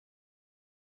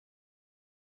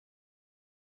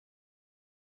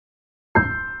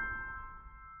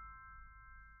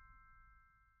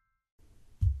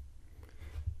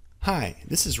Hi,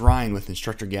 this is Ryan with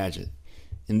Instructor Gadget.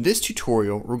 In this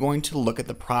tutorial, we're going to look at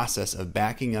the process of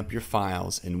backing up your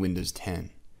files in Windows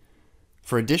 10.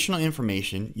 For additional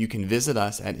information, you can visit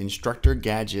us at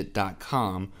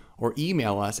instructorgadget.com or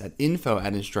email us at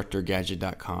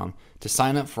info@instructorgadget.com to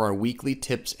sign up for our weekly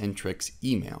tips and tricks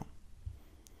email.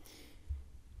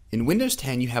 In Windows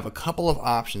 10, you have a couple of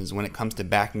options when it comes to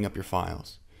backing up your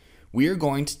files. We are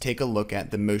going to take a look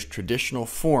at the most traditional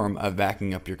form of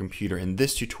backing up your computer in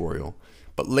this tutorial,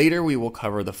 but later we will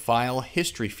cover the file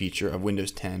history feature of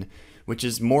Windows 10, which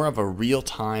is more of a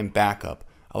real-time backup,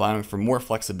 allowing for more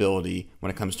flexibility when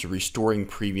it comes to restoring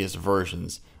previous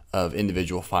versions of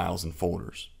individual files and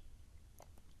folders.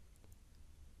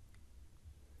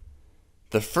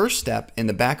 The first step in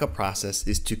the backup process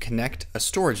is to connect a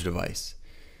storage device.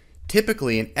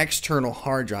 Typically, an external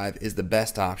hard drive is the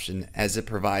best option as it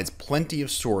provides plenty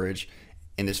of storage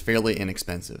and is fairly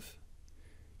inexpensive.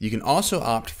 You can also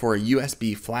opt for a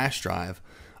USB flash drive,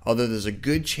 although there's a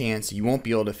good chance you won't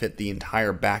be able to fit the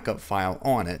entire backup file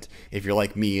on it if you're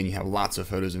like me and you have lots of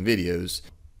photos and videos.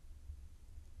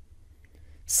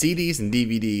 CDs and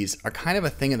DVDs are kind of a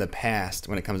thing of the past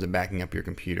when it comes to backing up your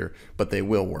computer, but they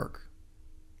will work.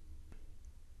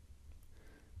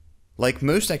 Like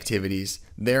most activities,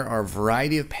 there are a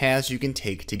variety of paths you can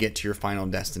take to get to your final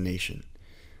destination.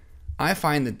 I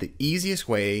find that the easiest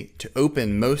way to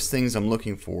open most things I'm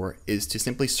looking for is to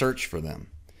simply search for them.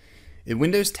 In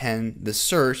Windows 10, the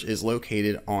search is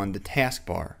located on the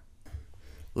taskbar.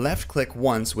 Left-click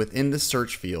once within the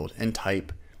search field and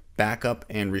type Backup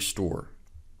and Restore.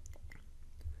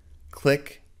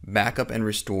 Click Backup and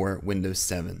Restore Windows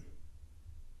 7.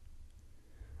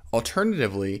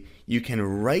 Alternatively, you can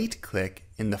right-click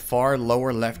in the far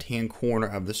lower left-hand corner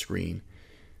of the screen,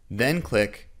 then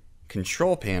click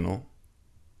Control Panel.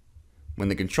 When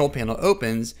the Control Panel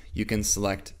opens, you can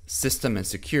select System and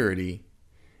Security,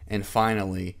 and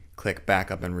finally click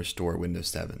Backup and Restore Windows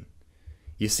 7.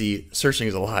 You see, searching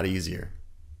is a lot easier.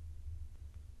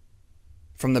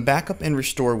 From the Backup and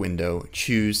Restore window,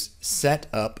 choose Set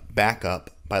Up Backup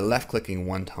by left-clicking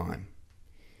one time.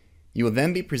 You will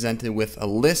then be presented with a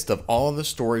list of all of the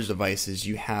storage devices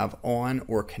you have on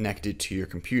or connected to your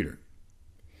computer.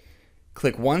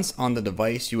 Click once on the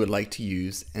device you would like to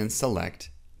use and select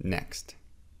Next.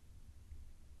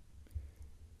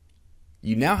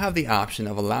 You now have the option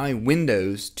of allowing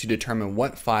Windows to determine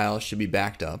what files should be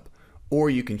backed up, or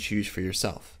you can choose for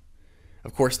yourself.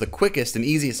 Of course, the quickest and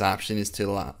easiest option is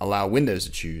to allow Windows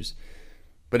to choose,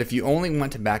 but if you only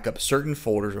want to back up certain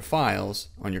folders or files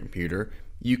on your computer,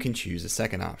 you can choose a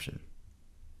second option.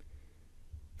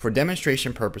 For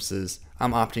demonstration purposes,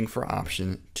 I'm opting for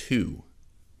option 2.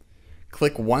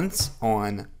 Click once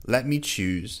on Let Me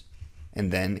Choose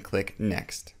and then click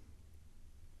Next.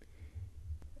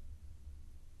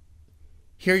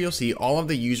 Here you'll see all of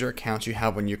the user accounts you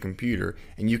have on your computer,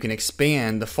 and you can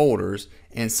expand the folders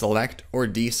and select or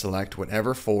deselect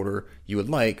whatever folder you would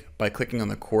like by clicking on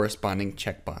the corresponding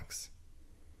checkbox.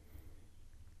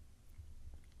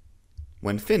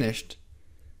 When finished,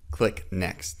 click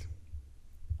Next.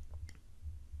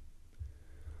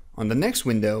 On the next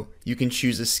window, you can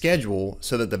choose a schedule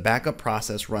so that the backup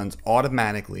process runs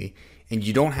automatically and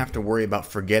you don't have to worry about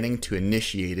forgetting to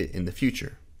initiate it in the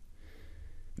future.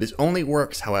 This only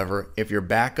works, however, if your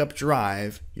backup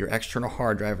drive, your external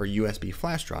hard drive or USB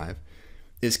flash drive,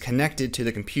 is connected to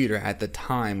the computer at the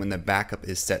time when the backup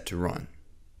is set to run.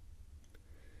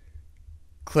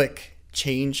 Click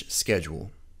Change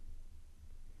Schedule.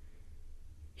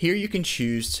 Here you can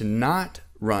choose to not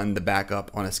run the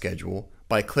backup on a schedule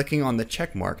by clicking on the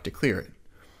check mark to clear it,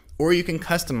 or you can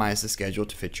customize the schedule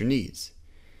to fit your needs.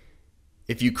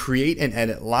 If you create and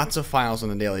edit lots of files on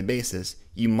a daily basis,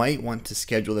 you might want to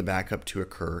schedule the backup to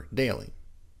occur daily.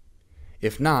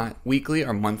 If not, weekly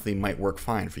or monthly might work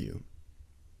fine for you.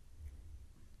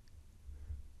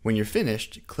 When you're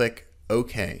finished, click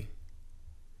OK.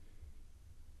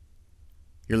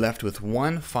 You're left with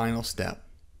one final step.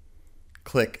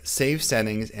 Click Save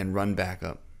Settings and Run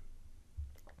Backup.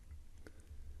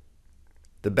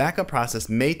 The backup process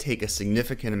may take a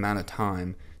significant amount of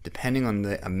time depending on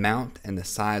the amount and the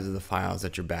size of the files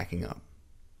that you're backing up.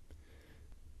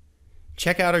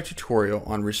 Check out our tutorial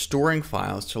on restoring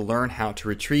files to learn how to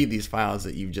retrieve these files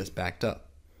that you've just backed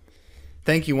up.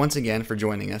 Thank you once again for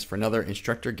joining us for another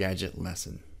Instructor Gadget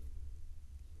lesson.